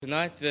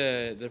Tonight,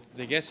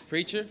 the guest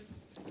preacher,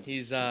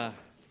 he's not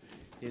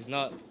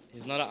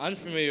an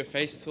unfamiliar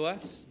face to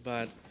us,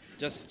 but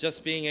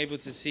just being able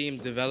to see him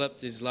develop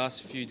these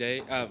last few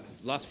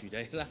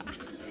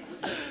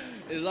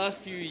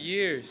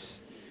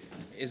years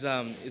is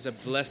a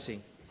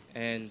blessing,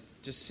 and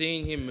just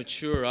seeing him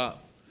mature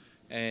up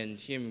and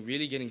him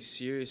really getting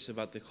serious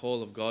about the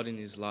call of God in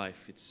his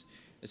life,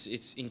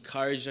 it's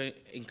encouraging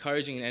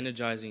and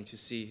energizing to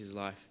see his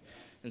life.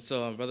 And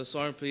so, Brother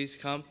Soren, please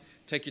come.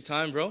 Take your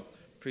time, bro.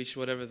 Preach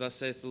whatever thus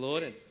saith the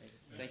Lord, and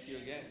thank you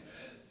again.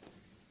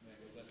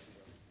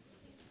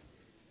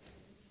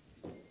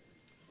 Okay,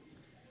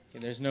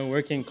 there's no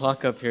working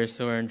clock up here,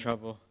 so we're in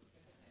trouble.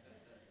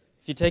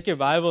 If you take your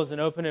Bibles and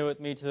open it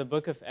with me to the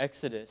book of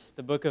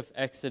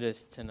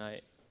Exodus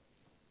tonight.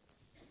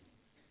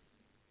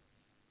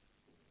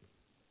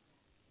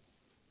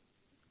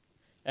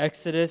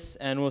 Exodus,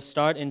 and we'll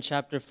start in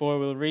chapter 4.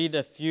 We'll read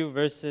a few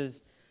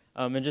verses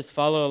and just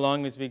follow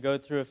along as we go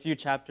through a few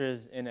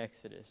chapters in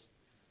Exodus.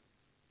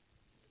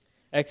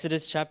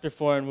 Exodus chapter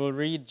 4, and we'll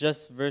read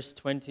just verse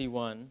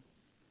 21.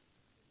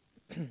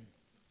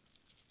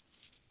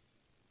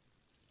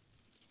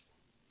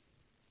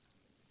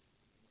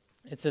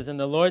 It says, "And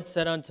the Lord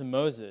said unto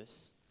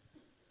Moses,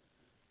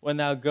 When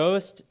thou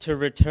goest to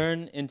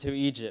return into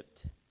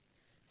Egypt,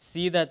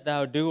 see that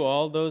thou do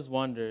all those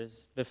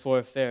wonders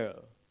before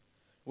Pharaoh,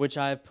 which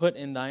I have put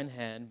in thine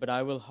hand, but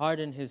I will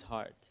harden his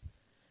heart,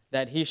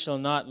 that he shall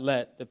not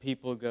let the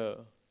people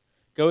go."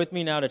 Go with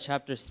me now to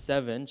chapter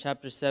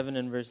 7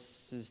 and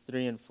verses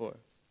 3 and 4.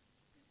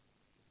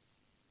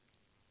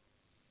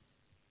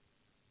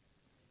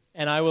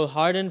 "And I will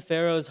harden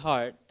Pharaoh's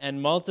heart,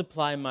 and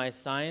multiply my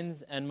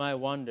signs and my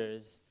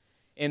wonders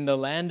in the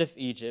land of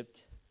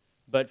Egypt,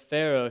 but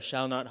Pharaoh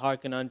shall not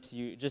hearken unto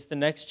you." Just the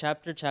next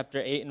chapter,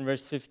 chapter 8 and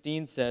verse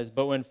 15 says,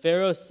 "But when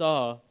Pharaoh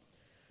saw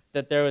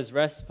that there was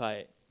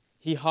respite,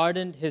 he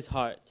hardened his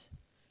heart,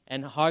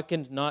 and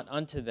hearkened not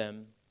unto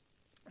them,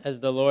 as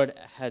the Lord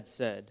had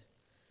said."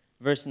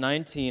 Verse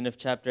 19 of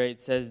chapter 8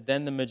 says,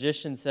 "Then the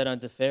magician said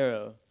unto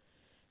Pharaoh,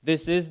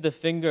 This is the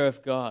finger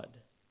of God.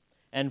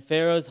 And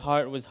Pharaoh's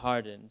heart was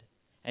hardened,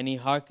 and he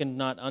hearkened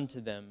not unto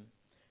them,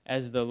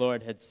 as the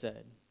Lord had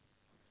said."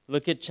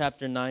 Look at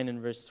chapter 9 and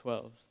verse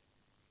 12.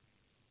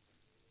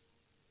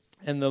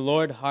 "And the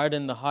Lord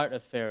hardened the heart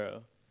of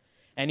Pharaoh,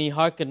 and he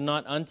hearkened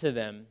not unto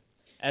them,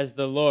 as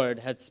the Lord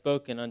had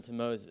spoken unto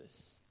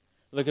Moses."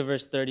 Look at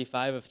verse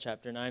 35 of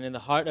chapter 9. "And the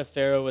heart of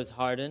Pharaoh was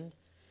hardened,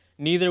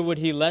 neither would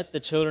he let the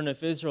children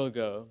of Israel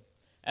go,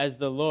 as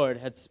the Lord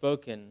had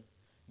spoken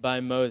by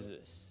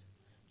Moses."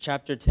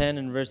 Chapter 10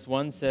 and verse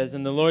 1 says,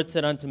 "And the Lord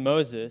said unto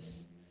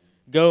Moses,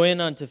 Go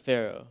in unto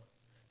Pharaoh,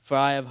 for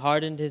I have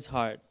hardened his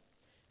heart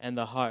and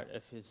the heart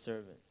of his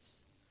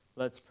servants."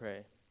 Let's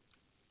pray.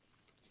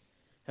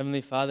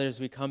 Heavenly Father, as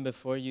we come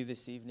before you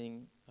this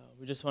evening,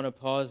 we just want to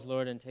pause,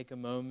 Lord, and take a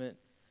moment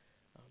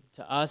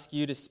to ask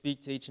you to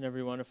speak to each and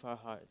every one of our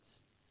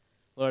hearts.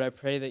 Lord, I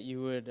pray that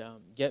you would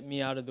get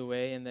me out of the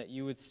way and that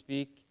you would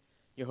speak.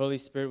 Your Holy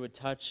Spirit would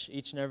touch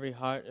each and every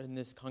heart in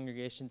this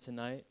congregation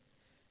tonight.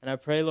 And I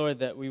pray, Lord,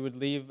 that we would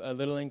leave a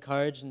little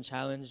encouraged and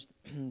challenged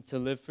to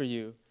live for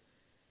you.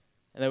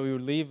 And that we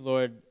would leave,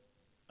 Lord,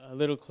 a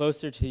little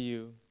closer to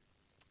you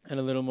and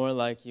a little more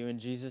like you. In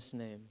Jesus'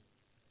 name,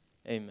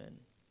 amen.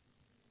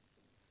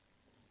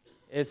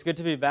 It's good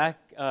to be back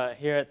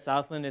here at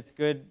Southland. It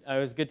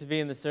was good to be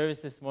in the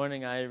service this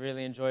morning. I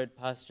really enjoyed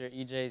Pastor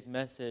EJ's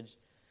message.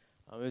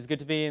 It was good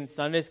to be in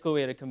Sunday school.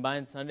 We had a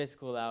combined Sunday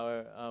school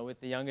hour with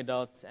the young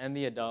adults and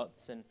the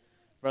adults. And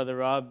Brother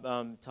Rob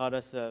taught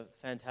us a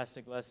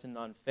fantastic lesson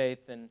on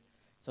faith and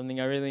something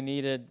I really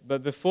needed.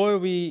 But before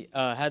we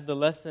had the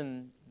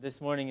lesson this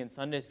morning in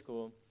Sunday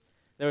school,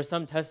 there were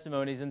some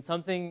testimonies. And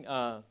something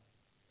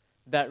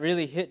that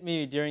really hit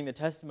me during the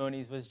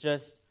testimonies was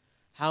just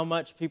how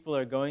much people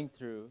are going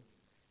through.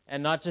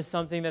 And not just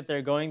something that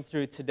they're going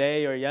through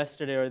today or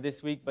yesterday or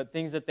this week, but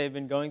things that they've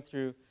been going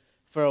through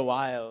for a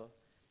while.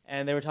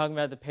 And they were talking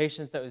about the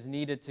patience that was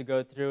needed to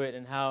go through it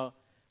and how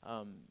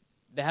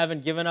they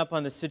haven't given up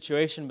on the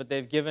situation, but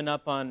they've given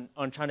up on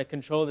trying to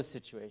control the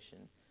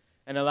situation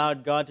and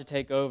allowed God to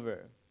take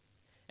over.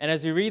 And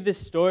as we read this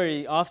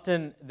story,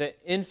 often the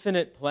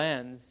infinite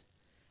plans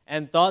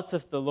and thoughts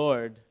of the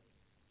Lord,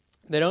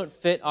 they don't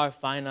fit our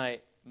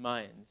finite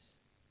minds.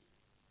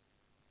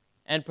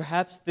 And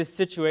perhaps this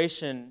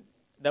situation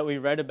that we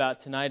read about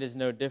tonight is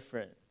no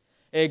different.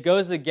 It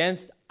goes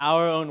against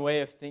our own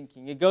way of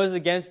thinking. It goes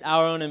against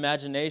our own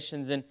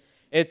imaginations, and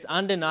it's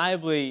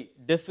undeniably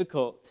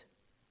difficult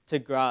to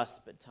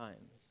grasp at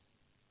times.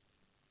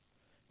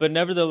 But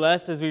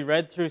nevertheless, as we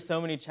read through so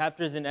many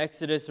chapters in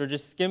Exodus or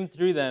just skimmed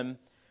through them,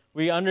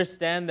 we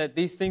understand that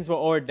these things were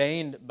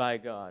ordained by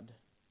God.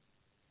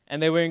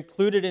 And they were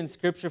included in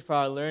Scripture for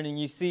our learning.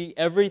 You see,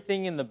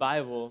 everything in the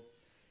Bible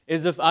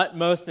is of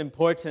utmost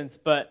importance,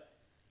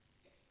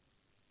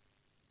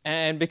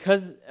 and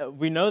because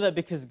we know that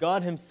because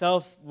God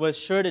himself was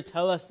sure to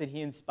tell us that he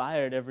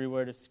inspired every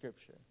word of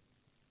Scripture.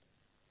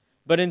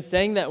 But in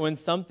saying that, when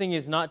something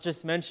is not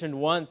just mentioned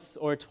once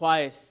or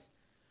twice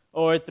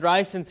or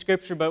thrice in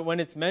Scripture, but when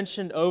it's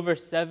mentioned over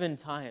 7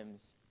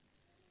 times,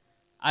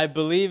 I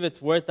believe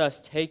it's worth us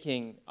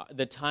taking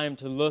the time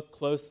to look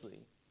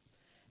closely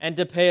and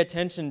to pay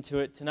attention to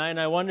it tonight. And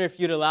I wonder if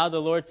you'd allow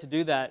the Lord to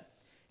do that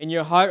in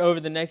your heart over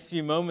the next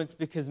few moments,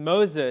 because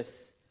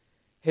Moses,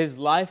 his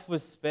life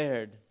was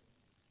spared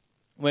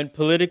when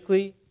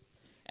politically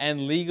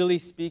and legally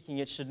speaking,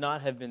 it should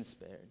not have been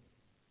spared.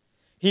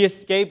 He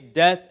escaped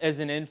death as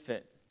an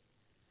infant.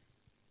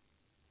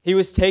 He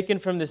was taken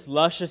from this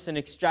luscious and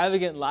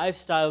extravagant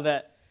lifestyle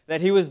that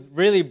he was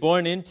really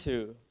born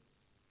into.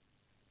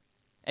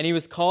 And he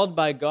was called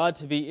by God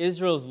to be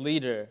Israel's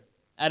leader.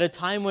 At a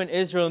time when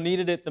Israel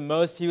needed it the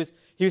most, he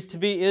was to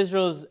be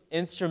Israel's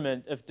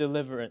instrument of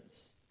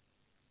deliverance.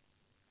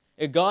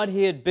 God,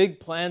 he had big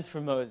plans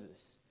for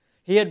Moses.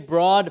 He had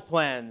broad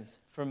plans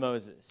for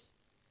Moses.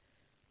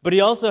 But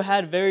he also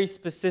had very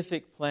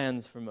specific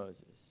plans for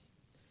Moses.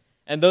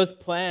 And those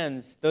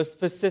plans, those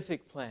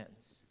specific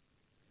plans,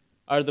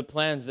 are the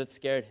plans that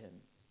scared him.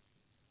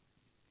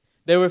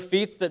 There were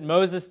feats that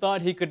Moses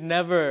thought he could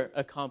never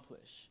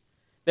accomplish.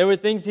 There were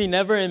things he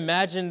never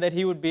imagined that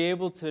he would be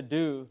able to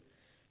do,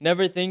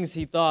 never things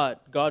he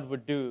thought God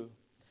would do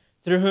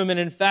through whom. And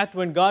in fact,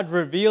 when God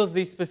reveals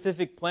these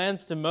specific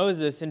plans to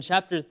Moses in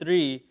chapter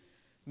 3,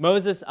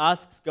 Moses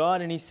asks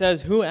God and he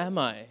says, "Who am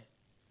I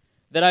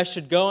that I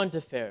should go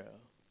unto Pharaoh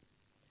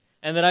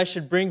and that I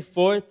should bring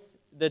forth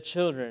the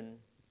children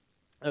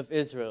of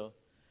Israel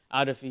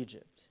out of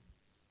Egypt?"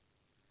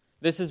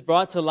 This is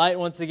brought to light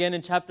once again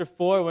in chapter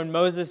 4 when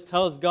Moses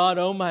tells God,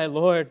 "O my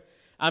Lord,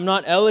 I'm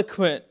not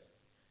eloquent,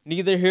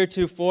 neither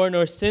heretofore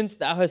nor since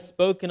thou hast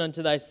spoken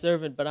unto thy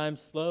servant, but I am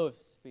slow of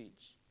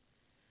speech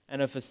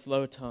and of a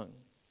slow tongue."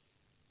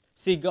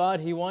 See, God,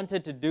 he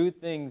wanted to do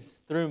things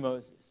through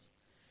Moses.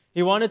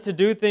 He wanted to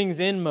do things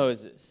in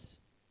Moses,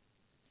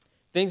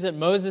 things that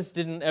Moses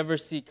didn't ever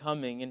see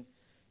coming. And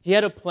he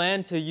had a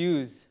plan to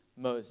use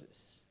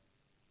Moses.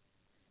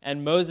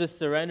 And Moses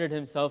surrendered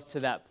himself to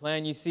that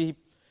plan. You see,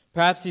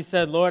 perhaps he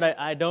said, "Lord,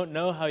 I don't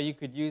know how you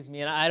could use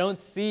me, and I don't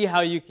see how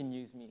you can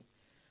use me.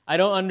 I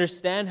don't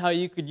understand how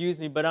you could use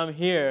me, but I'm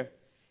here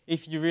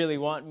if you really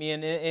want me."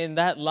 And in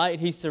that light,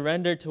 he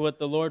surrendered to what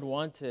the Lord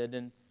wanted.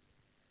 And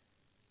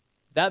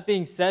that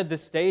being said, the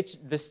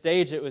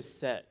stage it was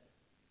set.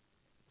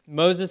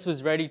 Moses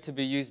was ready to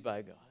be used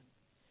by God.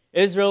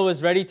 Israel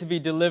was ready to be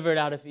delivered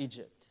out of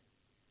Egypt.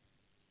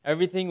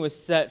 Everything was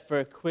set for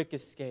a quick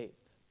escape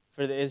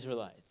for the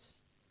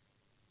Israelites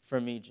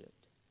from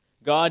Egypt.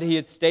 God, he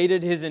had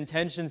stated his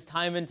intentions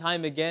time and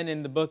time again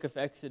in the book of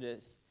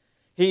Exodus.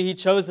 He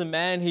chose a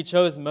man, he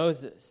chose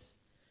Moses.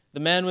 The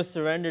man was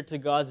surrendered to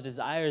God's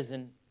desires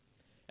and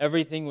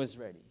everything was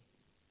ready.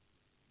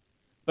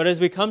 But as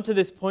we come to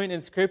this point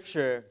in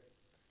Scripture,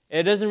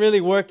 it doesn't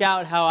really work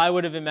out how I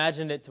would have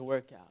imagined it to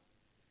work out.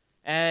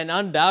 And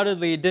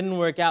undoubtedly, it didn't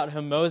work out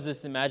how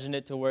Moses imagined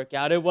it to work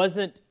out. It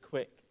wasn't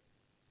quick.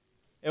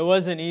 It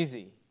wasn't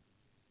easy.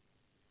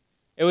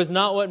 It was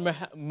not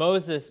what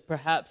Moses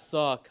perhaps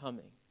saw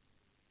coming.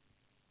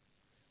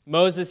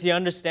 Moses, he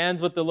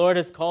understands what the Lord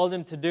has called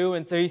him to do,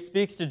 and so he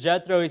speaks to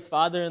Jethro, his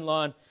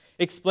father-in-law, and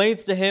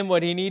explains to him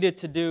what he needed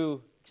to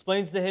do,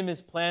 explains to him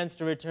his plans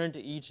to return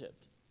to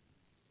Egypt.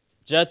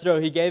 Jethro,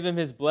 he gave him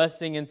his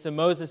blessing, and so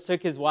Moses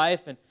took his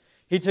wife, and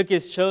he took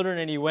his children,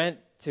 and he went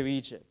to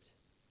Egypt.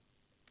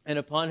 And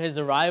upon his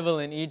arrival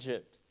in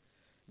Egypt,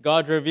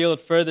 God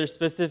revealed further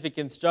specific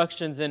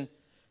instructions, and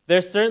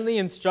there's certainly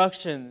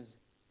instructions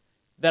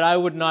that I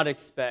would not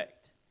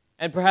expect.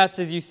 And perhaps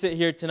as you sit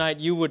here tonight,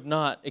 you would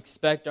not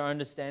expect or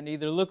understand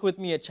either. Look with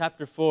me at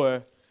chapter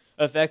 4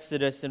 of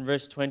Exodus in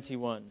verse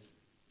 21.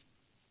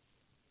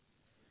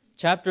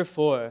 Chapter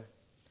 4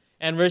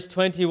 and verse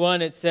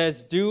 21, it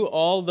says, "Do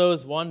all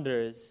those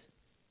wonders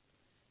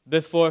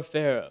before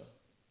Pharaoh,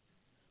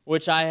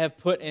 which I have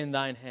put in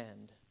thine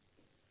hand.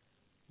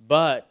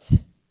 But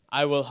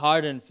I will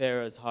harden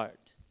Pharaoh's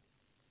heart,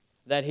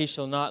 that he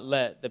shall not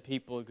let the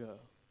people go.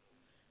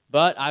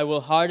 But I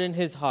will harden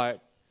his heart,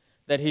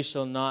 that he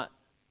shall not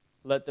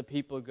let the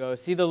people go."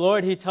 See, the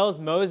Lord, he tells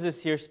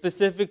Moses here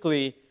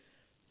specifically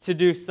to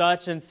do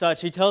such and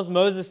such. He tells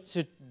Moses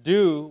to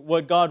do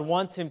what God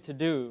wants him to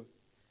do.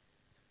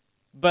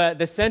 But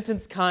the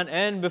sentence can't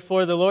end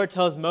before the Lord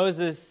tells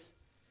Moses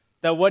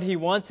that what he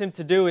wants him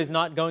to do is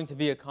not going to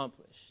be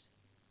accomplished.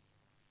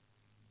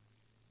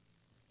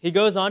 He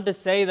goes on to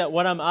say that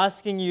what I'm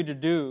asking you to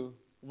do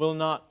will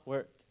not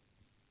work.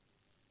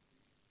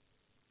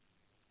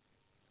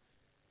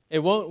 It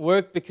won't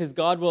work because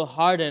God will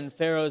harden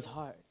Pharaoh's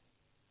heart.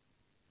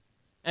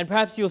 And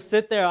perhaps you'll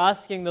sit there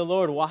asking the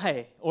Lord,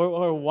 why?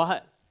 Or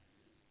what?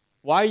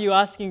 Why are you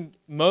asking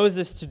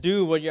Moses to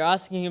do what you're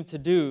asking him to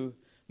do?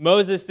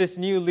 Moses, this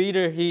new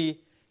leader, he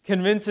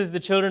convinces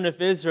the children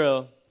of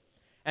Israel.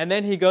 And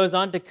then he goes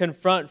on to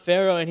confront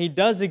Pharaoh, and he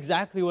does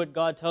exactly what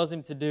God tells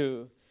him to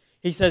do.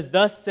 He says,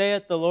 "Thus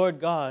saith the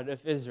Lord God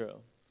of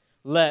Israel,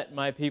 let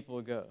my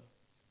people go."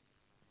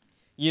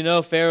 You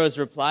know Pharaoh's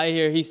reply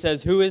here. He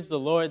says, "Who is the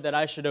Lord that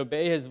I should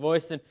obey his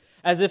voice?" And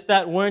as if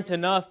that weren't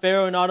enough,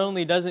 Pharaoh not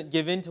only doesn't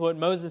give in to what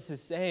Moses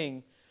is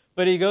saying,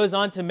 but he goes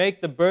on to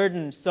make the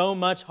burden so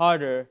much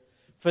harder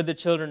for the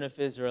children of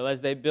Israel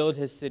as they build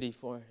his city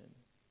for him.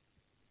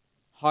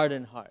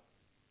 Hardened heart.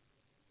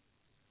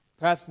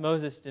 Perhaps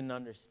Moses didn't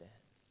understand.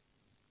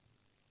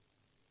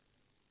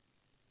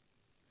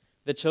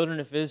 The children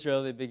of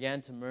Israel, they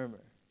began to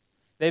murmur.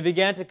 They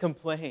began to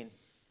complain.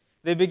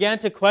 They began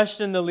to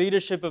question the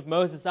leadership of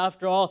Moses.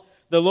 After all,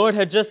 the Lord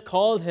had just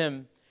called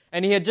him,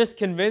 and he had just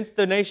convinced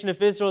the nation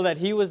of Israel that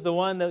he was the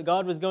one that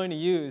God was going to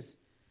use.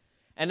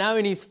 And now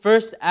in his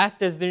first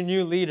act as their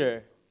new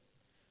leader,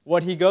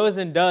 what he goes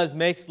and does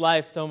makes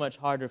life so much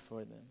harder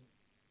for them.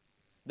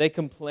 They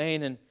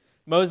complain, and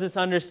Moses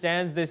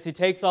understands this. He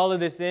takes all of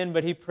this in,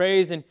 but he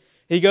prays, and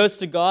he goes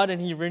to God, and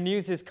he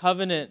renews his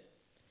covenant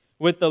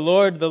with the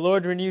Lord. The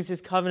Lord renews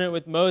his covenant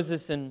with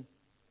Moses, and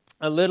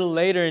a little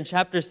later in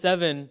chapter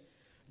 7,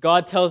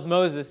 God tells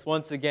Moses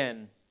once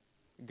again,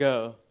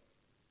 go.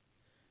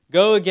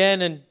 Go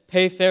again and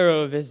pay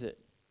Pharaoh a visit.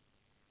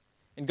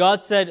 And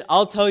God said,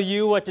 I'll tell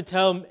you what to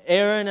tell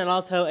Aaron, and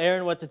I'll tell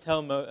Aaron what to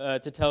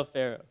tell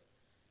Pharaoh.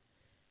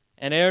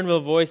 And Aaron will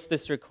voice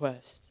this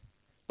request.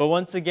 But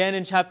once again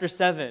in chapter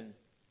 7,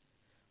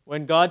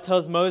 when God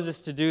tells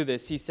Moses to do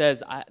this, he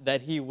says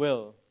that he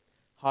will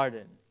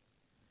harden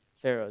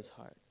Pharaoh's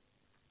heart.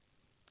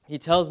 He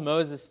tells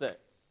Moses that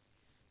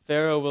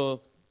Pharaoh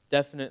will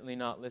definitely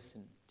not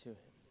listen to him.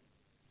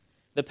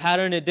 The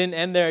pattern, it didn't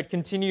end there. It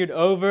continued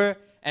over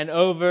and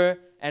over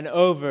and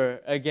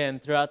over again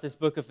throughout this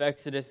book of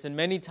Exodus. And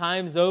many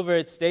times over,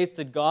 it states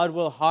that God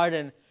will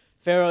harden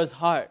Pharaoh's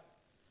heart.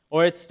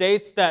 Or it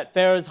states that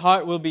Pharaoh's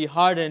heart will be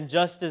hardened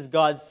just as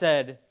God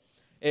said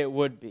it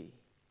would be.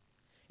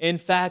 In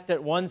fact,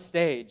 at one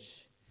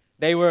stage,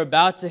 they were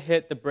about to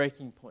hit the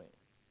breaking point.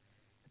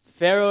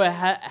 Pharaoh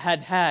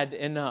had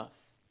enough.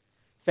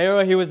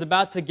 Pharaoh, he was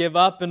about to give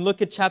up. And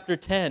look at chapter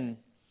 10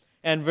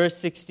 and verse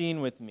 16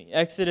 with me.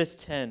 Exodus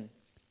 10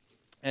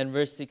 and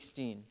verse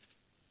 16.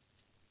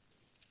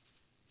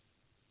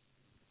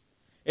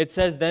 It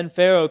says, Then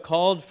Pharaoh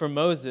called for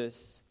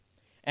Moses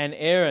and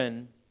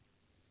Aaron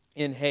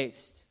in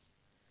haste.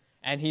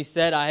 And he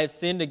said, I have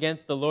sinned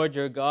against the Lord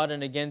your God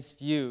and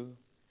against you.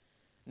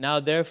 Now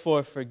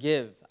therefore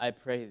forgive, I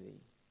pray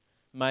thee,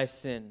 my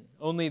sin,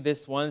 only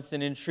this once,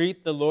 and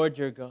entreat the Lord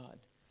your God,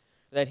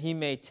 that he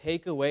may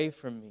take away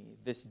from me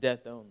this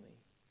death only.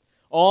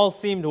 All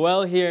seemed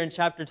well here in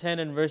chapter 10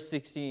 and verse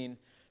 16.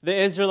 The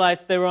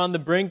Israelites, they were on the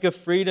brink of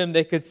freedom.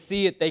 They could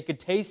see it. They could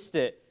taste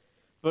it.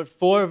 But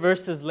 4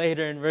 verses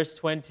later in verse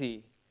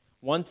 20,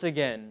 once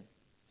again,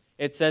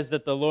 it says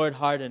that the Lord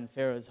hardened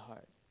Pharaoh's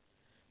heart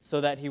so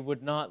that he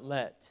would not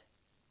let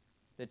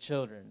the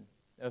children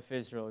of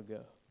Israel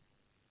go.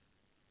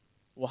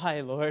 Why,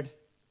 Lord?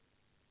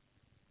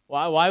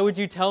 Why would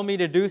you tell me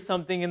to do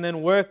something and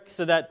then work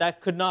so that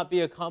that could not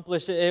be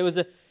accomplished?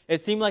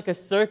 It seemed like a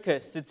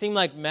circus. It seemed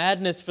like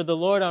madness for the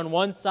Lord on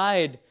one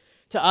side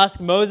to ask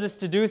Moses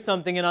to do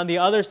something, and on the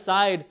other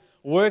side,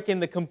 work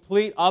in the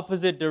complete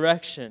opposite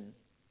direction.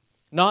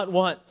 Not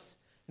once,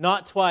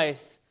 not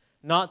twice,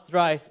 not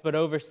thrice, but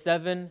over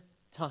 7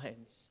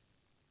 times.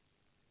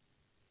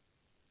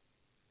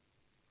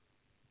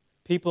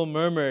 People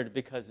murmured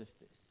because of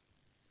this.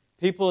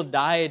 People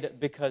died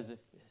because of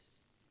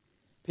this.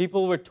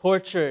 People were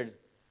tortured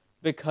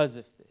because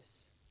of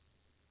this.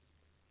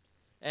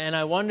 And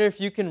I wonder if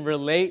you can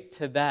relate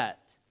to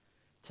that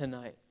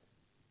tonight.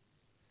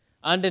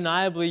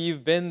 Undeniably,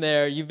 you've been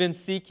there. You've been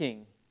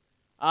seeking,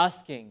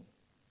 asking,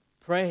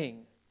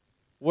 praying,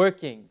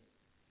 working,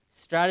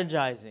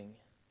 strategizing.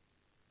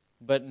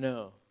 But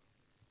no,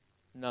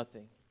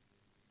 nothing.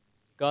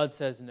 God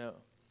says no.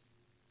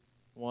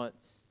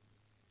 Once,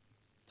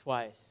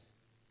 twice,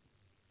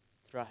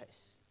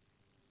 thrice.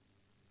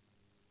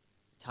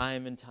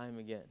 Time and time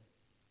again.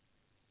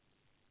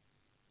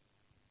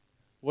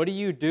 What do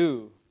you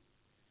do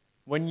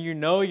when you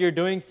know you're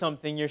doing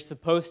something you're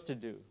supposed to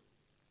do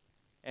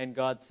and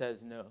God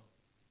says no?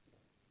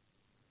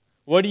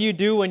 What do you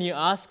do when you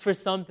ask for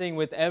something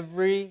with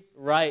every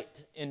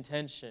right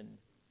intention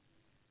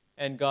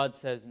and God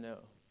says no?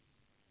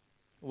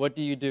 What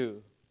do you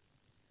do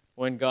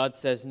when God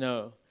says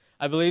no?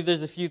 I believe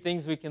there's a few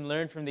things we can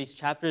learn from these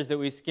chapters that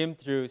we skimmed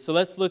through. So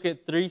let's look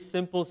at 3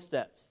 simple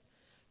steps.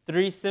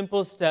 3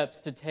 simple steps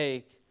to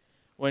take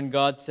when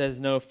God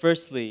says no.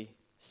 Firstly,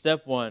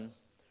 step 1,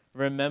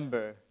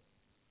 remember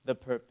the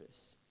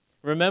purpose.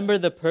 Remember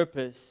the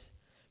purpose,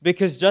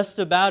 because just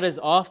about as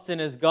often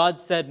as God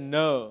said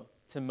no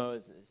to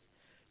Moses,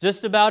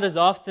 just about as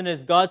often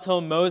as God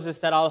told Moses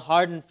that I'll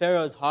harden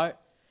Pharaoh's heart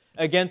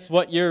against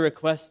what you're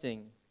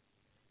requesting,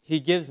 he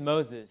gives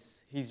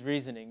Moses his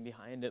reasoning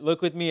behind it.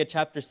 Look with me at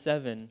chapter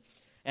 7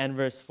 and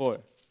verse 4.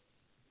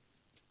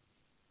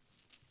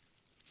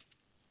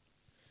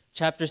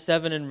 Chapter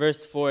 7 and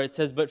verse 4, it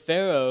says, But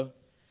Pharaoh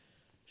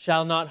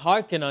shall not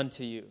hearken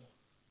unto you,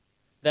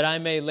 that I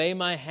may lay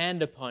my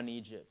hand upon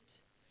Egypt,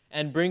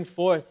 and bring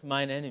forth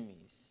mine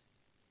enemies,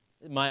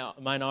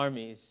 mine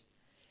armies,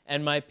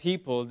 and my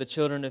people, the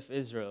children of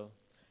Israel,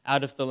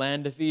 out of the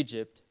land of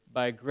Egypt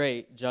by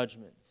great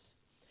judgments.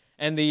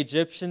 And the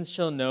Egyptians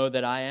shall know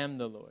that I am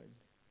the Lord,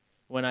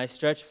 when I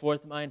stretch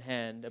forth mine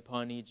hand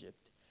upon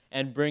Egypt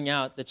and bring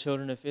out the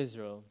children of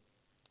Israel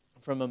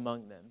from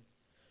among them.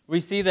 We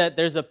see that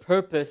there's a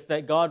purpose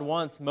that God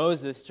wants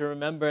Moses to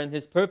remember, and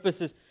his purpose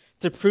is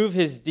to prove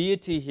his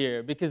deity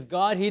here, because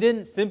God, he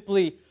didn't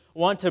simply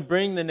want to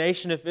bring the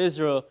nation of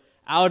Israel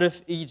out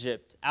of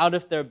Egypt, out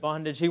of their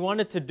bondage. He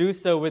wanted to do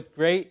so with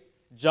great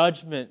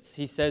judgments,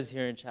 he says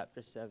here in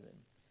chapter 7.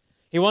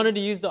 He wanted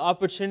to use the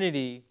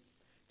opportunity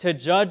to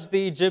judge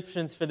the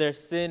Egyptians for their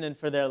sin and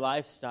for their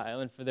lifestyle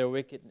and for their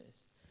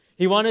wickedness.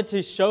 He wanted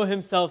to show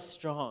himself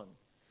strong.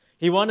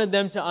 He wanted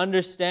them to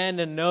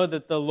understand and know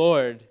that the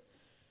Lord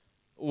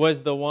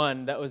was the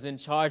one that was in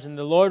charge, and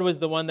the Lord was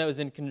the one that was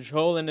in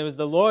control, and it was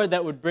the Lord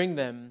that would bring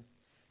them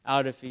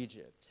out of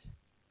Egypt.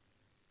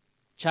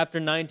 Chapter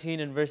 19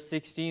 and verse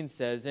 16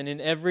 says, "And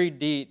in every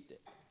deed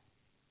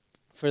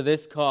for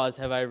this cause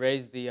have I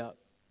raised thee up,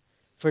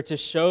 for to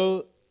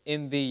show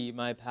in thee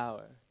my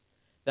power,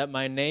 that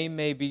my name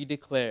may be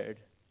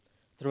declared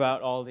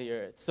throughout all the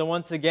earth." So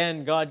once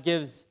again, God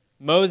gives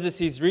Moses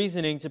his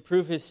reasoning to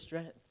prove his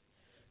strength.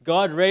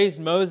 God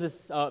raised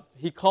Moses up.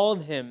 He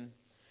called him,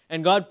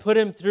 and God put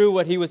him through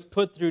what he was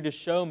put through to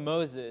show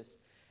Moses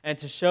and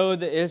to show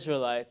the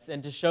Israelites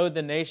and to show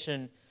the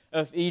nation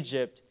of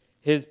Egypt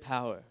his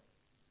power.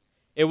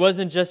 It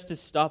wasn't just to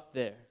stop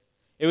there.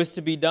 It was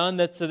to be done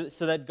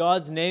so that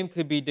God's name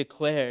could be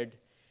declared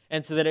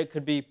and so that it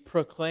could be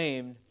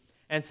proclaimed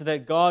and so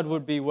that God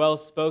would be well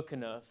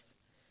spoken of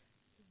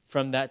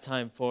from that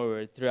time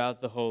forward throughout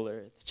the whole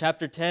earth.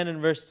 Chapter 10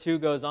 and verse 2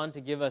 goes on to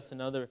give us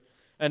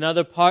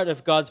another part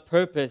of God's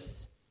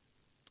purpose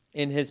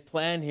in his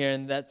plan here,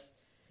 and that's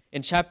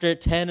in chapter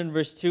 10 and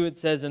verse 2 it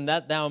says, "And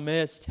that thou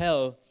mayest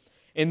tell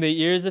in the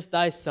ears of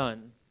thy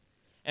son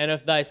and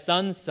of thy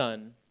son's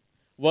son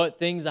what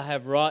things I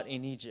have wrought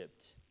in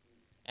Egypt,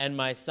 and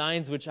my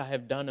signs which I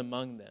have done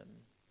among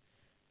them,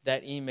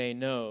 that ye may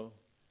know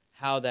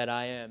how that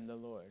I am the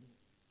Lord."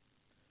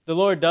 The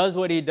Lord does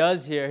what he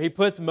does here. He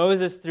puts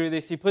Moses through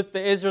this. He puts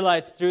the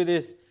Israelites through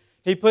this.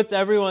 He puts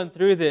everyone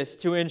through this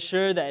to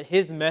ensure that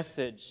his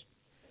message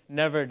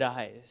never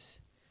dies.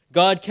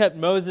 God kept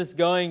Moses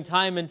going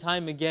time and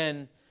time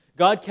again.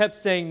 God kept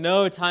saying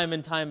no time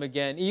and time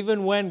again,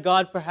 even when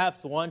God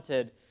perhaps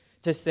wanted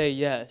to say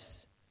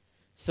yes,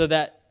 so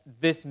that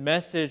this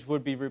message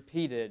would be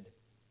repeated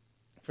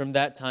from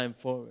that time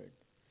forward.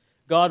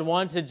 God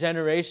wanted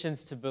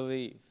generations to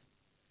believe,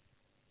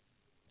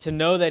 to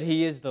know that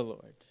he is the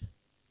Lord.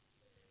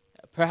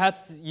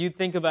 Perhaps you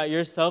think about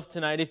yourself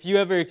tonight. If you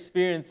ever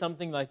experienced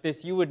something like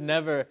this, you would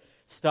never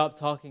stop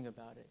talking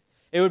about it.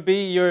 It would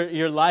be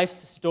your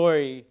life's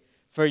story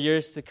for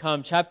years to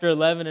come. Chapter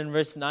 11 and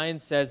verse 9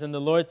 says, "And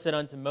the Lord said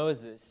unto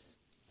Moses,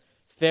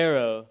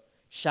 Pharaoh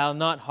shall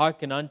not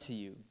hearken unto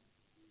you,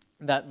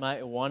 that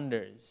my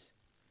wonders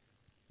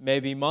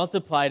may be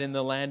multiplied in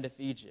the land of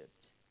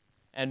Egypt."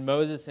 And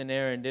Moses and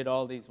Aaron did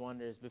all these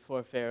wonders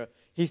before Pharaoh.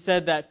 He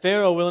said that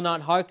Pharaoh will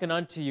not hearken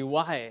unto you.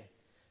 Why?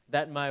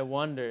 That my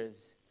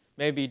wonders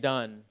may be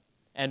done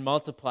and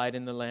multiplied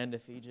in the land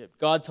of Egypt.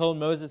 God told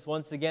Moses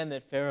once again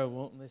that Pharaoh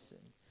won't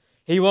listen.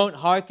 He won't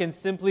hearken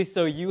simply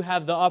so you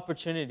have the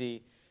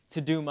opportunity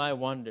to do my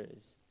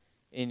wonders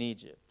in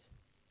Egypt.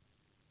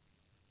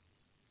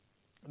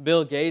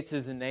 Bill Gates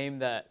is a name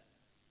that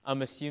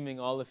I'm assuming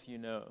all of you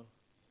know.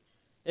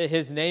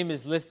 His name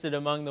is listed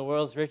among the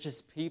world's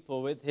richest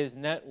people, with his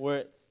net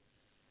worth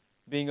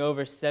being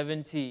over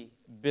 $70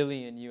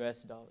 billion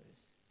US.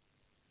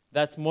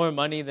 That's more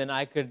money than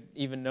I could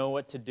even know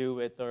what to do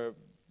with or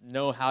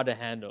know how to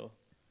handle.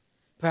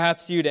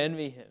 Perhaps you'd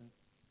envy him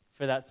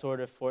for that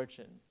sort of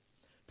fortune.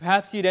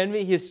 Perhaps you'd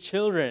envy his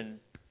children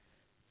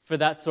for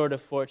that sort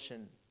of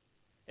fortune.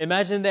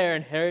 Imagine their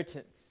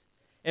inheritance.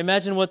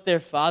 Imagine what their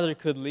father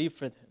could leave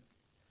for them.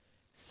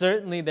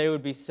 Certainly they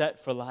would be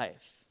set for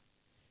life.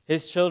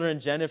 His children,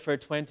 Jennifer,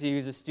 20,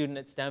 who's a student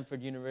at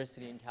Stanford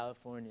University in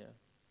California.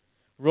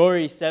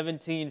 Rory,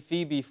 17,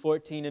 Phoebe,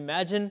 14.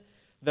 Imagine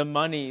the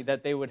money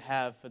that they would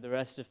have for the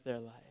rest of their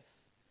life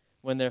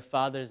when their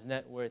father's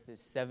net worth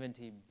is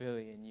 $70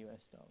 billion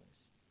US.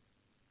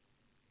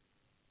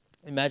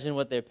 Imagine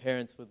what their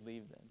parents would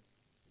leave them.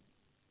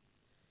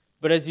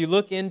 But as you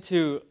look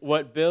into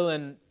what Bill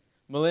and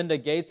Melinda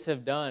Gates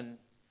have done,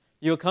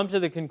 you'll come to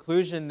the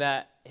conclusion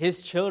that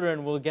his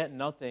children will get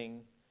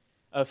nothing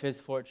of his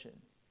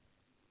fortune.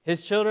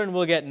 His children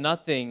will get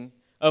nothing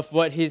of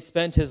what he's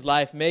spent his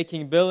life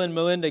making. Bill and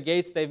Melinda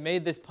Gates, they've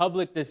made this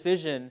public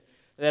decision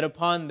that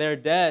upon their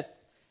death,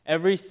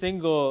 every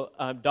single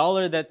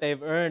dollar that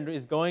they've earned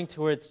is going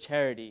towards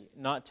charity,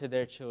 not to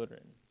their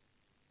children.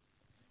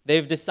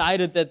 They've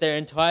decided that their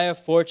entire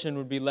fortune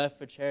would be left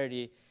for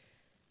charity.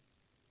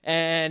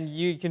 And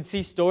you can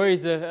see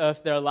stories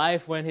of their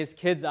life. When his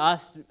kids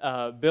asked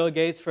Bill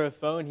Gates for a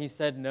phone, he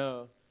said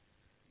no.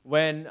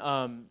 When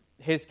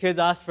his kids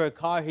asked for a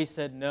car, he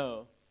said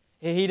no.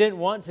 He didn't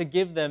want to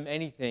give them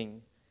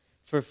anything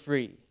for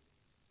free.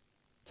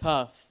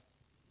 Tough,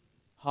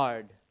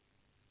 hard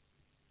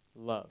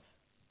love.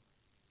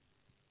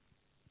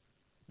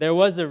 There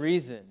was a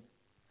reason.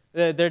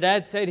 Their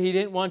dad said he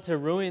didn't want to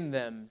ruin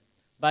them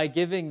by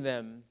giving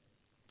them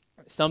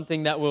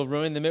something that will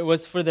ruin them. It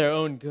was for their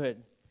own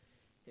good.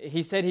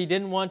 He said he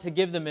didn't want to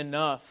give them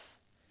enough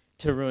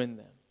to ruin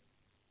them.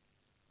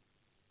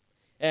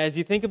 As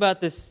you think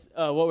about this,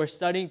 what we're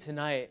studying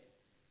tonight,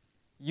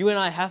 you and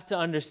I have to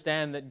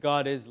understand that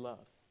God is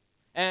love.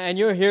 And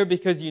you're here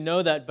because you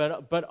know that,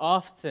 but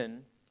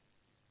often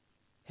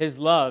His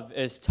love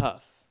is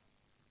tough.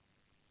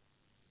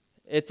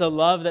 It's a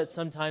love that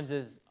sometimes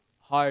is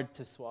hard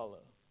to swallow.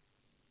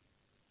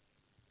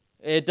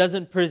 It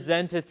doesn't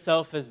present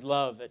itself as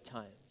love at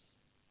times.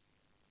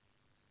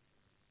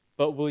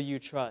 But will you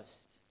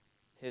trust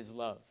His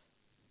love?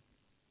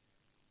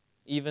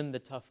 Even the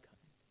tough kind.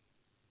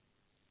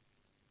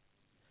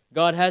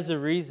 God has a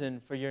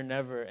reason for your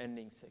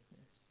never-ending sickness.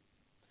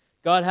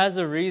 God has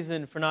a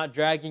reason for not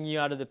dragging you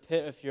out of the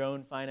pit of your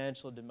own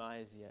financial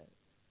demise yet.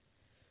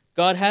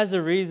 God has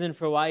a reason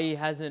for why He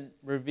hasn't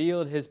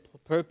revealed His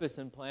purpose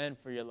and plan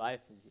for your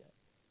life as yet.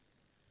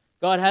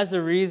 God has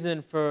a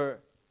reason for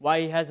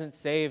why He hasn't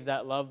saved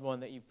that loved one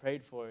that you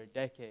prayed for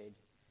decade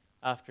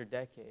after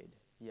decade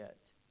yet.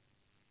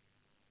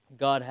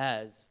 God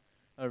has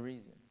a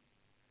reason.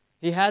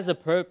 He has a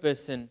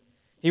purpose, and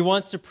He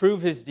wants to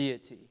prove His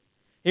deity.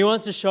 He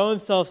wants to show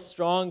Himself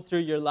strong through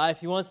your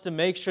life. He wants to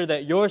make sure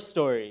that your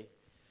story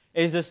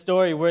is a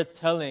story worth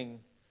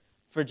telling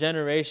for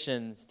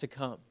generations to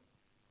come.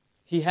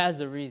 He has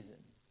a reason.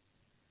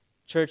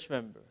 Church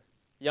member,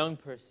 young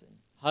person,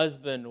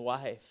 husband,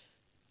 wife.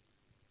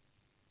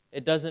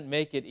 It doesn't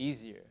make it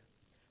easier,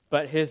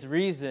 but His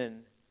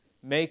reason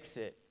makes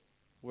it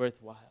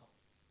worthwhile.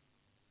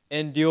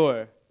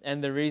 Endure,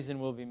 and the reason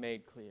will be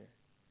made clear.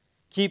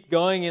 Keep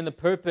going, and the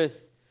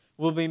purpose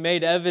will be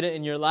made evident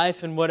in your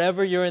life, and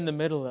whatever you're in the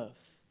middle of,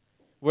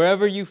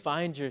 wherever you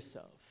find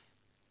yourself,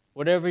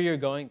 whatever you're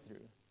going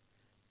through,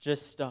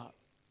 just stop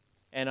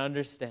and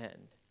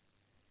understand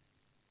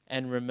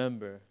and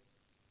remember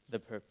the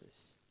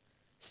purpose.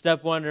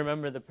 Step 1,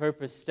 remember the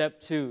purpose. Step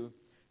 2,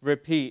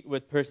 repeat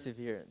with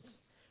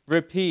perseverance.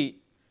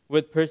 Repeat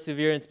with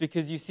perseverance,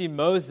 because you see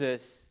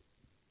Moses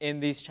in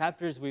these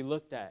chapters we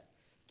looked at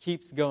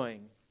keeps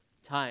going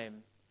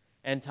time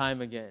and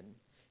time again.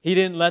 He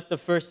didn't let the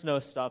first no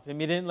stop him.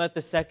 He didn't let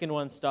the second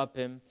one stop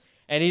him.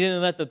 And he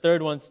didn't let the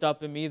third one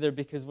stop him either,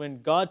 because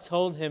when God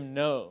told him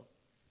no,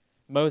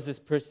 Moses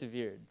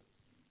persevered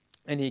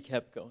and he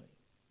kept going.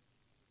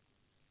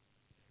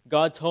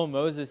 God told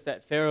Moses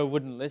that Pharaoh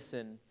wouldn't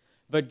listen,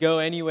 but go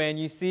anyway. And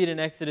you see it in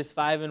Exodus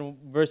 5 and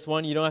verse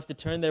 1. You don't have to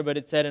turn there, but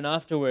it said, and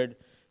afterward,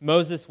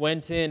 Moses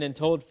went in and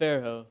told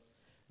Pharaoh,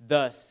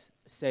 thus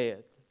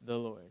saith the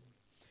Lord.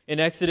 In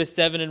Exodus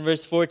 7 and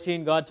verse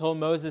 14, God told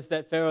Moses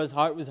that Pharaoh's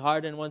heart was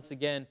hardened once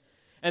again,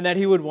 and that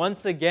he would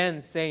once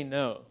again say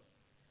no,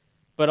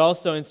 but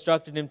also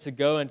instructed him to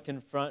go and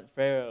confront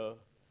Pharaoh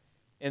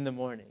in the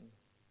morning.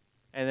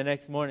 And the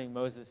next morning,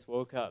 Moses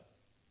woke up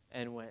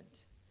and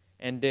went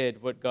and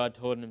did what God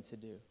told him to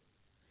do.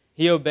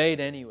 He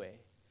obeyed anyway.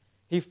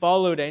 He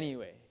followed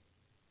anyway.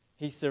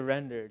 He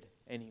surrendered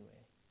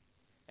anyway.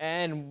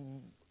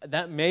 And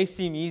that may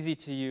seem easy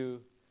to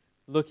you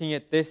looking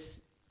at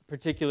this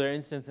particular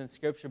instance in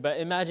Scripture, but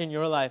imagine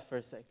your life for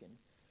a second.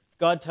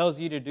 God tells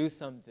you to do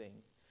something.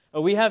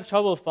 We have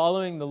trouble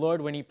following the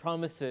Lord when He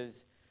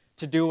promises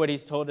to do what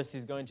He's told us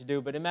He's going to do,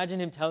 but imagine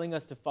Him telling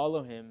us to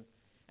follow Him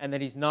and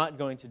that He's not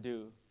going to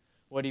do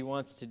what He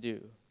wants to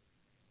do.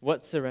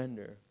 What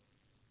surrender?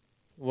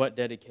 What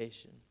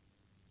dedication?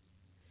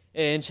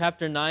 In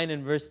chapter 9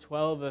 and verse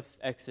 12 of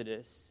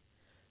Exodus,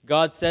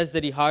 God says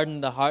that He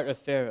hardened the heart of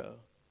Pharaoh.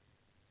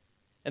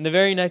 And the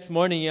very next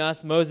morning He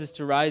asked Moses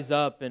to rise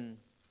up and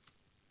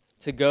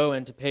to go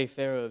and to pay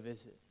Pharaoh a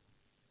visit.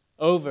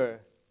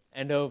 Over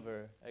and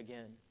over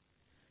again.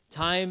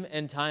 Time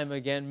and time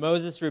again,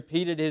 Moses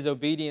repeated his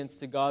obedience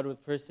to God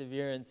with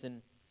perseverance.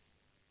 And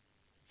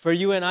for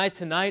you and I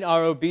tonight,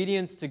 our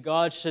obedience to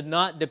God should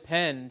not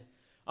depend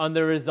on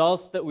the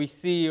results that we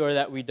see or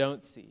that we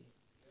don't see.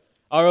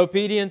 Our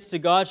obedience to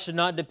God should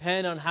not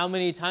depend on how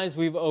many times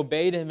we've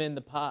obeyed Him in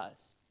the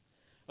past.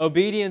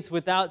 Obedience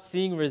without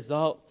seeing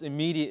results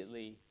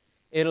immediately,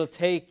 it'll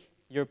take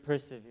your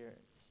perseverance.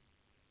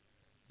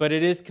 But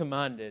it is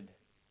commanded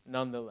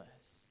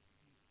nonetheless.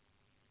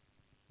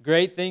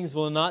 Great things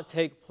will not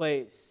take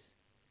place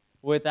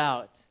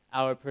without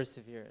our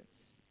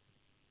perseverance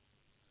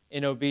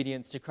in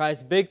obedience to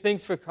Christ. Big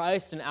things for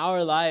Christ in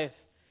our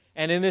life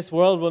and in this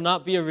world will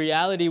not be a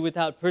reality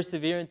without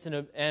perseverance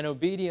and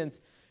obedience.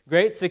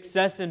 Great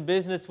success in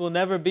business will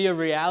never be a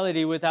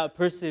reality without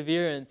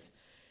perseverance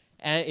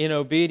and in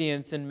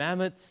obedience. And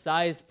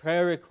mammoth-sized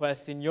prayer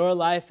requests in your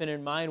life and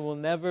in mine will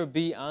never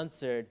be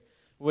answered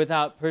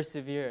without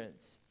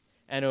perseverance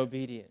and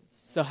obedience.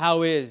 So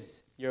how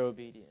is your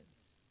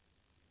obedience,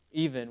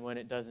 even when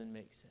it doesn't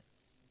make sense?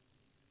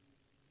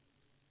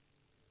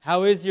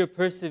 How is your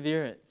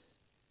perseverance,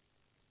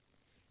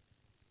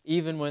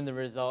 even when the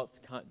results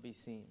can't be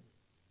seen?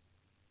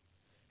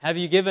 Have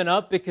you given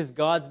up because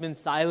God's been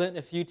silent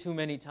a few too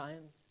many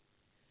times?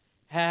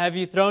 Have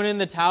you thrown in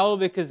the towel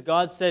because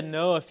God said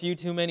no a few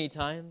too many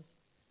times?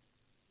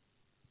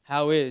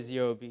 How is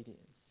your obedience?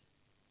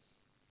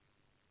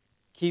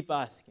 Keep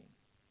asking.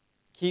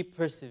 Keep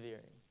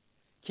persevering.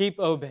 Keep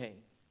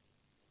obeying.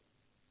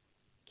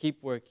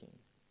 Keep working.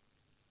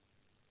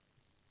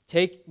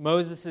 Take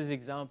Moses'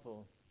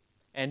 example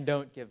and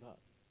don't give up.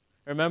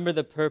 Remember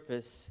the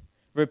purpose.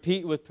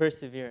 Repeat with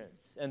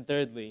perseverance. And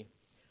thirdly,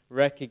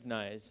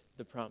 recognize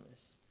the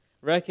promise.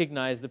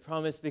 Recognize the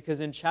promise because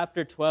in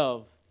chapter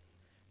 12,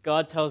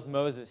 God tells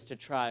Moses to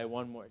try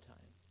one more time.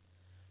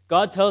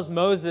 God tells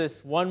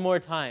Moses one more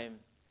time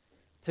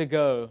to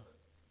go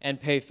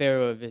and pay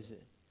Pharaoh a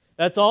visit.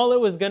 That's all it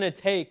was going to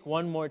take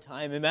one more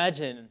time.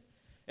 Imagine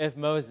if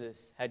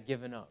Moses had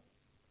given up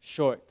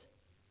short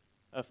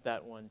of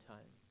that one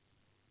time.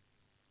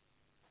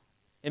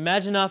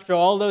 Imagine after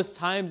all those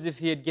times if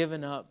he had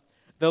given up,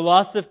 the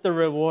loss of the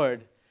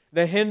reward,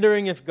 the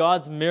hindering of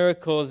God's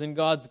miracles and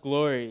God's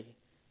glory.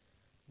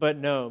 But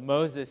no,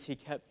 Moses, he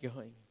kept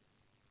going.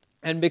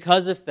 And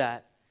because of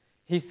that,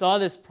 he saw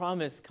this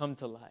promise come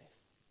to life.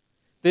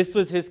 This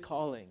was his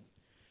calling.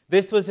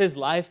 This was his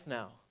life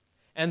now.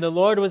 And the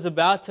Lord was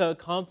about to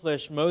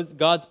accomplish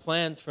God's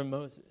plans for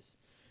Moses.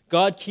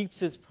 God keeps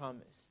his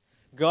promise.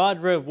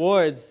 God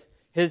rewards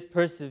his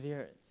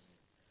perseverance.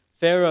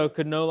 Pharaoh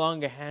could no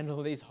longer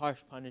handle these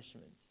harsh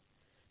punishments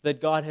that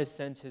God has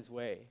sent his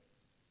way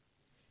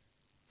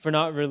for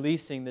not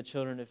releasing the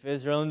children of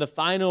Israel. And the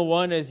final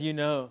one, as you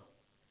know,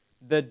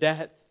 the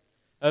death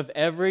of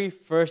every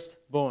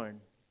firstborn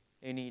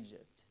in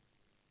Egypt.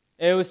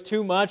 It was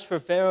too much for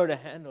Pharaoh to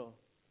handle.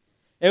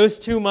 It was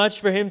too much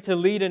for him to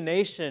lead a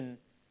nation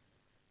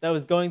that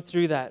was going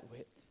through that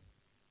with.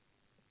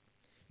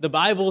 The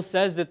Bible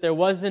says that there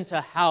wasn't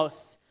a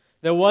house,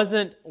 there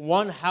wasn't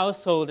one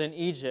household in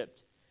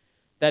Egypt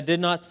that did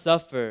not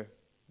suffer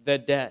the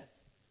death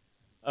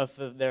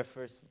of their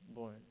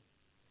firstborn.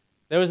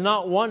 There was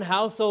not one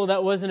household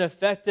that wasn't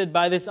affected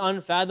by this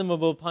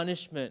unfathomable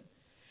punishment.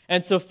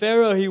 And so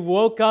Pharaoh, he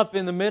woke up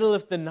in the middle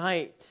of the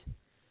night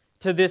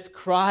to this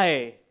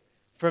cry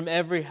from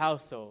every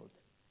household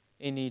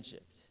in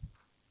Egypt.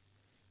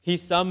 He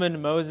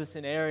summoned Moses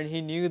and Aaron. He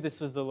knew this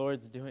was the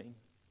Lord's doing.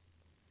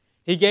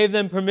 He gave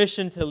them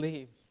permission to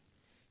leave.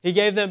 He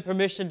gave them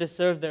permission to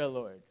serve their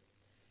Lord.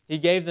 He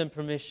gave them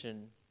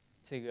permission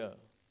to go.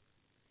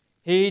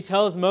 He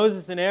tells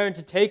Moses and Aaron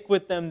to take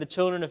with them the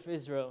children of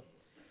Israel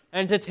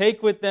and to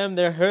take with them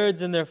their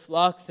herds and their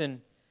flocks.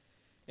 And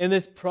in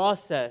this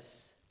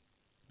process,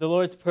 the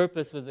Lord's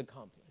purpose was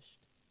accomplished.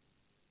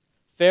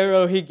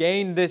 Pharaoh, he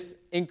gained this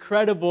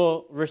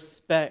incredible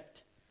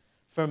respect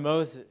for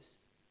Moses,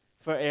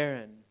 for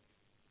Aaron,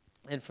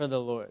 and for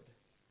the Lord.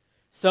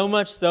 So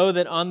much so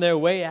that on their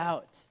way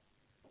out,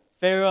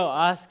 Pharaoh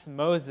asks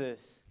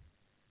Moses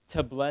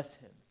to bless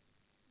him.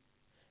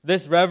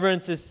 This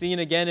reverence is seen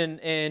again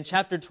in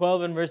chapter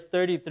 12 and verse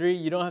 33.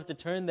 You don't have to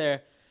turn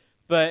there.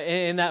 But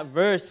in that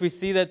verse, we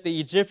see that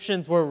the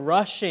Egyptians were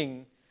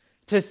rushing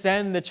to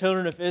send the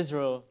children of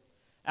Israel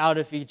out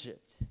of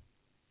Egypt.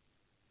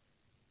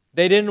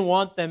 They didn't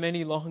want them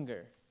any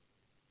longer.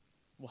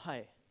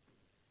 Why?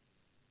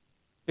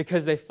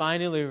 Because they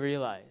finally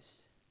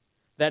realized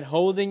that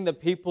holding the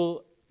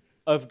people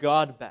of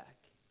God back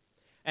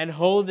and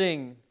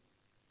holding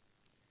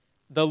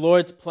the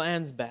Lord's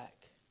plans back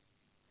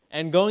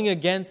and going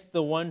against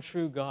the one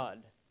true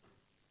God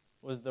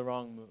was the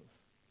wrong move.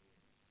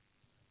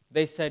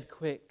 They said,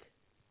 "Quick,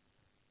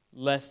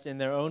 lest in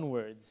their own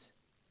words,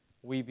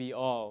 we be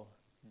all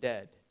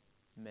dead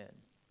men."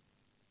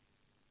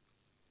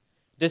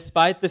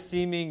 Despite the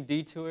seeming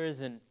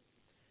detours and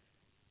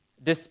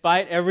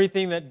despite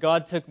everything that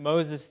God took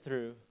Moses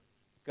through,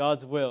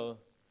 God's will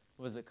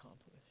was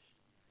accomplished.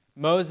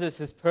 Moses,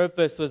 his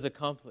purpose was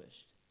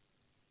accomplished.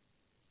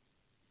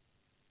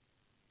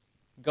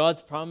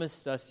 God's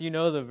promised us, you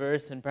know the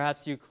verse, and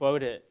perhaps you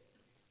quote it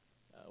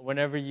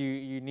whenever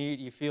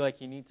you feel like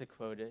you need to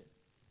quote it.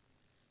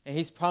 And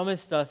he's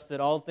promised us that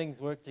all things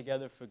work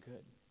together for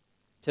good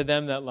to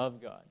them that love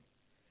God,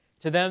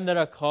 to them that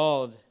are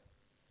called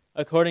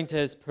according to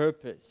his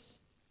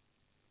purpose.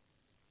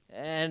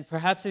 And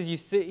perhaps as you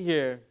sit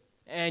here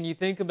and you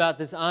think about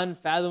this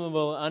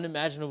unfathomable,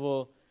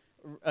 unimaginable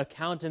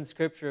account in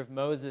Scripture of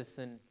Moses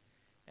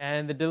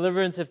and the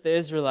deliverance of the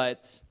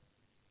Israelites,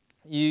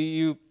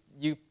 you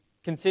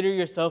consider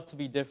yourself to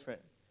be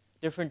different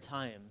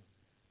time,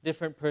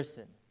 different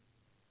person,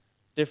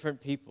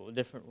 different people,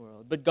 different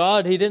world. But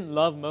God, he didn't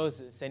love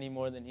Moses any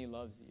more than he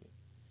loves you.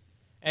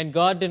 And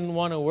God didn't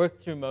want to work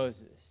through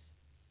Moses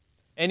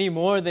any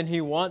more than he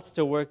wants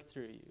to work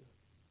through you.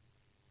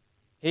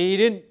 He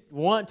didn't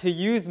want to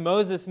use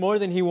Moses more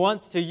than he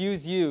wants to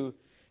use you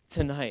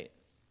tonight.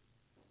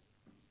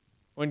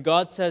 When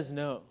God says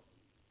no,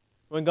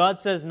 when God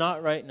says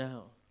not right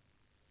now,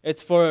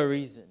 it's for a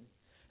reason.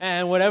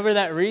 And whatever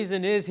that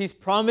reason is, he's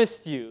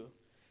promised you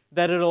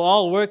that it'll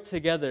all work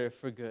together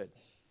for good.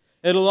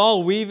 It'll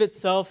all weave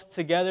itself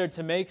together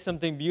to make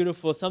something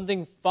beautiful,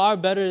 something far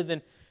better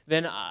than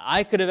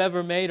I could have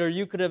ever made or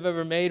you could have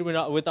ever made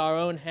with our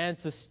own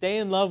hands. So stay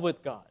in love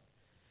with God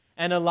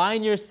and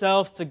align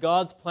yourself to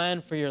God's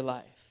plan for your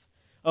life.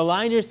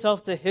 Align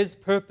yourself to his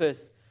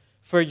purpose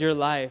for your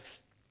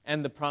life,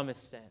 and the promise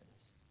stands.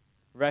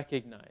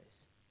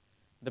 recognize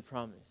the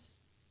promise.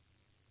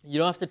 You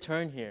don't have to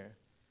turn here,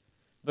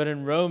 but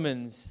in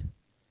Romans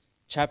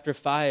chapter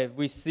 5,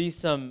 we see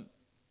some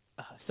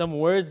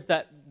words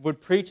that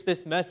would preach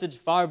this message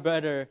far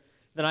better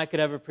than I could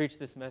ever preach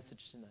this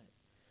message tonight.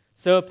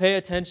 So pay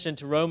attention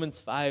to Romans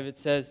 5. It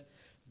says,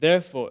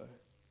 "Therefore,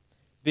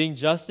 being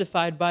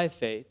justified by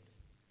faith,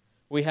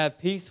 we have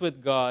peace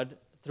with God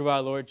through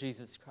our Lord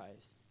Jesus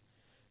Christ,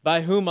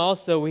 by whom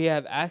also we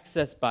have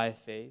access by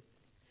faith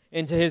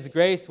into his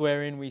grace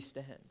wherein we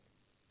stand,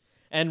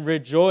 and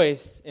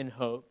rejoice in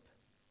hope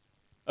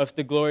of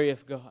the glory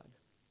of God.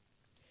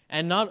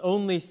 And not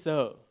only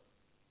so,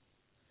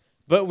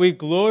 but we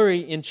glory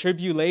in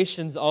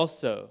tribulations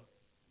also,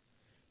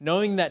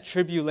 knowing that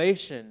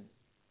tribulation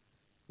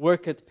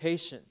worketh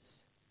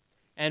patience,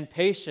 and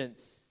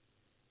patience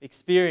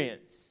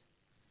experience,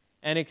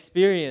 and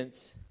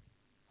experience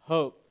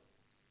hope,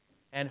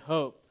 and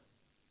hope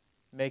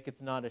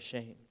maketh not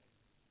ashamed.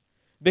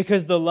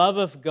 Because the love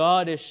of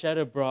God is shed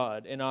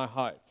abroad in our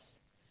hearts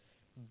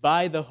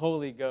by the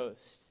Holy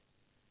Ghost,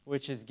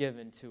 which is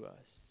given to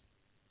us."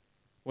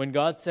 When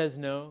God says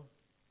no,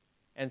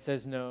 and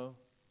says no,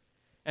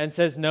 and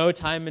says no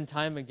time and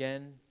time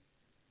again,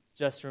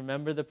 just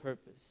remember the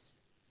purpose,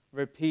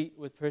 repeat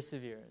with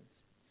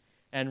perseverance,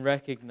 and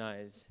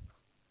recognize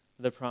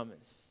the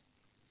promise.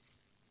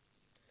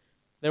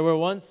 There were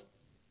once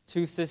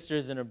two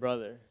sisters and a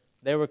brother.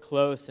 They were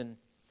close, and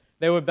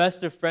they were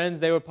best of friends.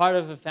 They were part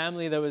of a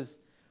family that was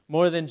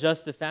more than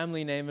just a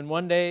family name. And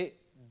one day,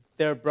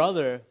 their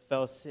brother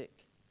fell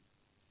sick,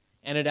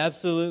 and it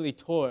absolutely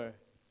tore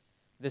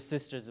the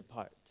sisters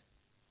apart.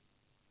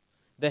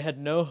 They had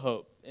no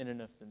hope in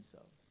and of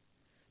themselves.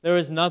 There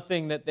was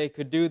nothing that they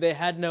could do. They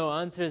had no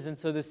answers, and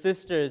so the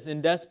sisters,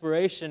 in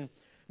desperation,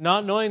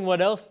 not knowing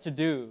what else to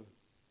do,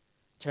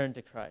 turned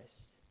to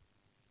Christ.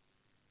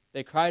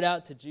 They cried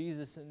out to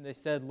Jesus, and they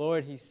said,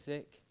 "Lord, he's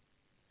sick.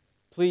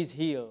 Please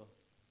heal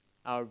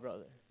our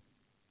brother.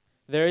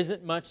 There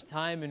isn't much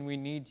time, and we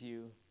need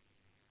you."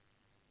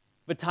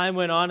 But time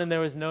went on, and there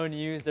was no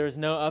news. There was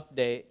no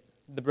update.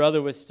 The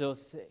brother was still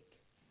sick.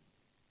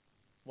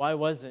 Why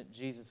wasn't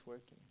Jesus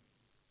working?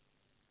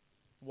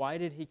 Why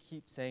did he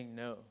keep saying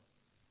no,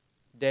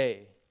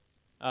 day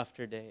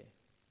after day?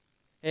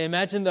 And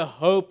imagine the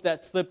hope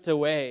that slipped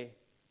away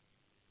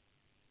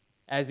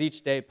as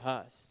each day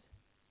passed.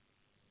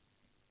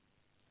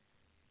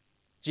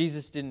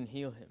 Jesus didn't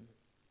heal him.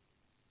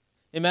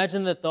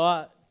 Imagine the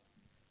thought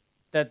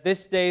that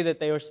this day that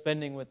they were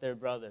spending with their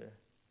brother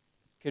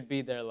could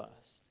be their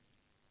last.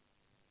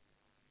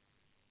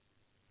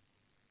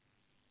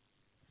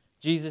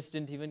 Jesus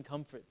didn't even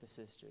comfort the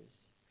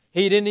sisters.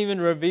 He didn't even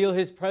reveal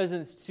his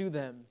presence to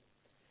them,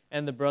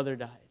 and the brother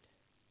died.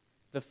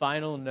 The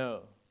final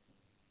no,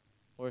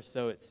 or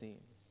so it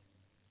seems.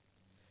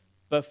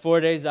 But 4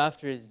 days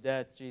after his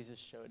death, Jesus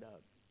showed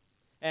up.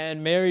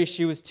 And Mary,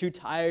 she was too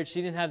tired.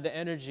 She didn't have the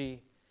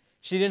energy.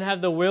 She didn't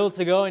have the will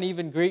to go and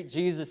even greet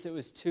Jesus. It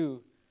was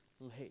too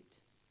late.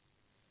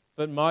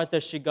 But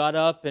Martha, she got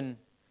up and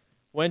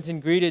went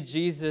and greeted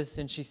Jesus,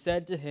 and she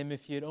said to him,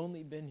 "If you had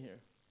only been here,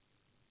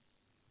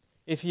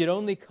 if you had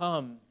only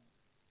come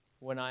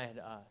when I had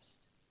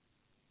asked,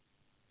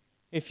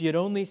 if you had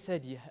only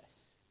said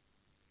yes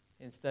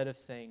instead of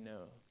saying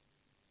no,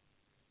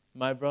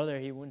 my brother,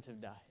 he wouldn't have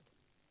died.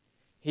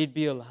 He'd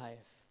be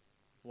alive."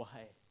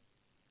 Why?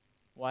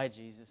 Why,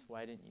 Jesus?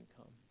 Why didn't you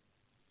come?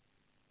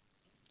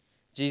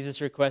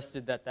 Jesus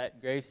requested that that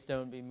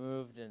gravestone be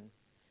moved, and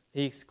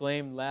he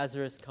exclaimed,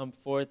 "Lazarus, come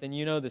forth." And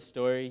you know the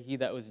story. He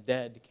that was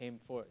dead came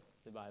forth,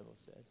 the Bible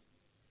says.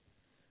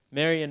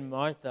 Mary and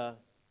Martha,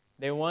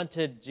 they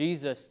wanted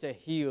Jesus to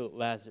heal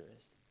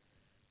Lazarus.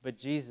 But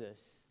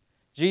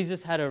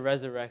Jesus had a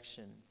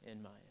resurrection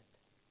in mind.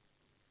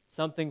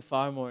 Something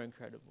far more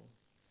incredible.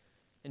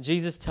 And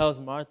Jesus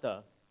tells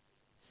Martha,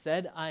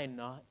 "Said I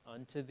not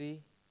unto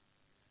thee,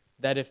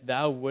 that if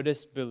thou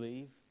wouldest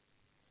believe,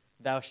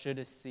 thou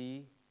shouldest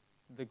see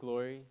the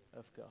glory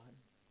of God?"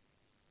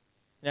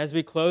 And as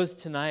we close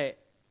tonight,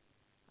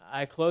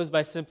 I close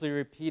by simply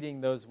repeating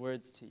those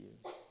words to you.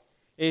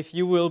 If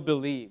you will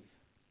believe,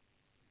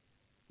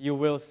 you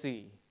will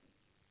see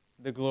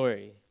the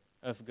glory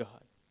of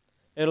God.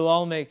 It'll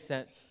all make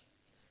sense.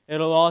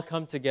 It'll all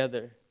come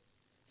together.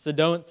 So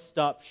don't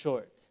stop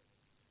short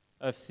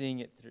of seeing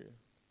it through.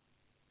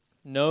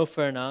 No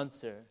for an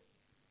answer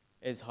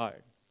is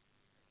hard,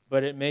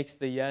 but it makes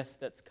the yes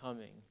that's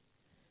coming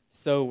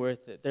so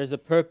worth it. There's a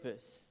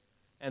purpose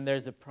and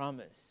there's a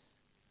promise,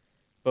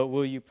 but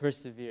will you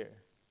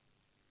persevere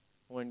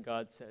when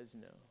God says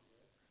no?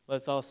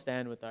 Let's all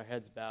stand with our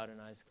heads bowed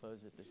and eyes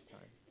closed at this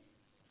time.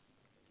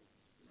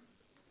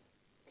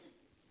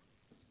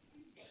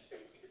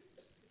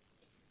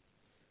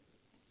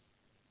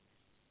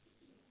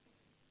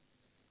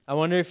 I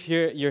wonder if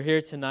you're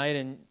here tonight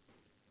and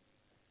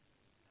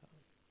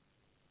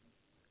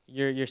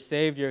you're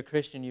saved, you're a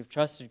Christian, you've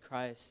trusted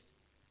Christ,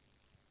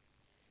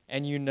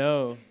 and you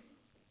know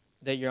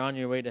that you're on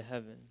your way to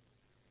heaven.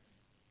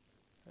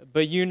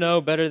 But you know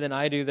better than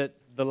I do that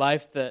the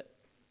life that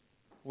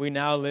we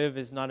now live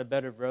is not a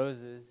bed of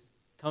roses.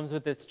 It comes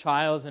with its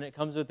trials and it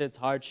comes with its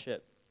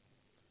hardship.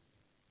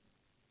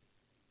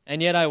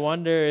 And yet I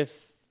wonder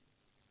if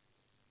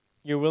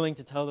you're willing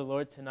to tell the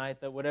Lord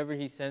tonight that whatever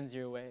He sends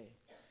your way,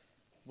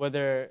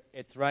 whether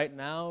it's right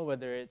now,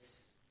 whether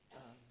it's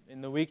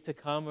in the week to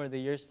come or the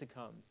years to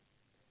come,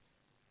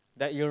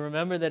 that you'll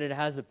remember that it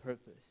has a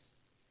purpose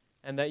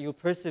and that you'll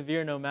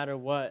persevere no matter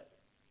what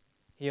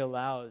He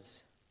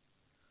allows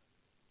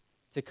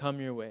to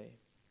come your way,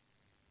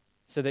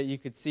 so that you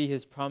could see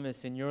His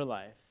promise in your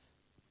life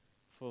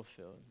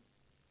fulfilled.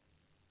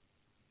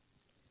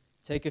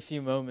 Take a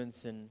few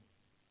moments and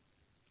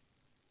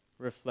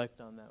reflect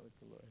on that with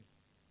the Lord.